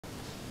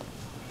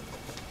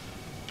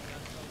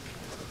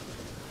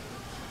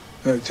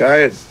Look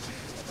tired.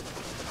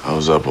 I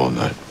was up all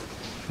night.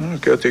 Oh,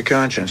 guilty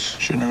conscience.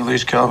 Shouldn't have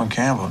released Calvin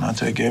Campbell, not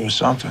till he gave us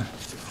something.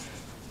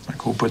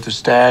 Like who put the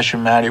stash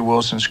in Mattie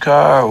Wilson's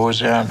car, or was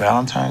there on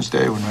Valentine's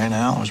Day when Raina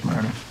Allen was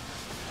murdered?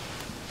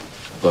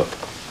 Look,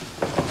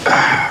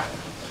 I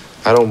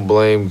don't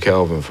blame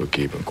Calvin for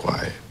keeping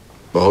quiet.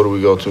 But who do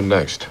we go to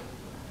next?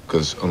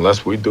 Because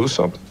unless we do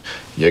something,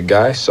 your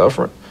guy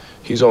suffering,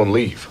 he's on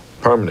leave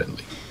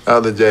permanently. The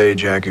other day,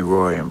 Jackie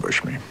Roy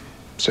ambushed me.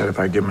 Said if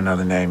I give him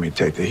another name, he'd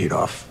take the heat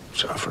off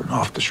suffering,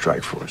 off the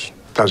strike force.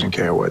 Doesn't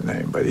care what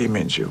name, but he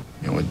means you.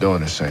 And we're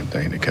doing the same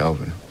thing to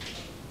Calvin.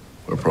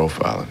 We're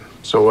profiling.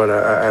 So what,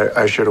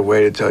 I should have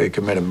waited till he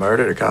committed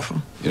murder to cuff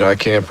him? You know, I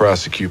can't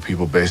prosecute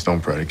people based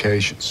on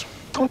predications.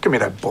 Don't give me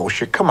that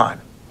bullshit. Come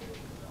on.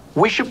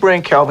 We should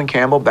bring Calvin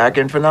Campbell back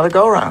in for another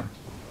go-round.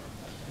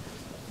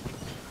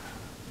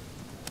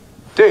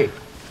 D, you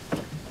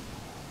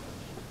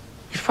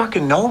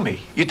fucking know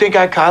me. You think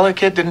our Kyler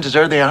kid didn't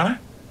deserve the honor?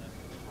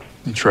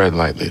 You tread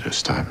lightly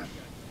this time.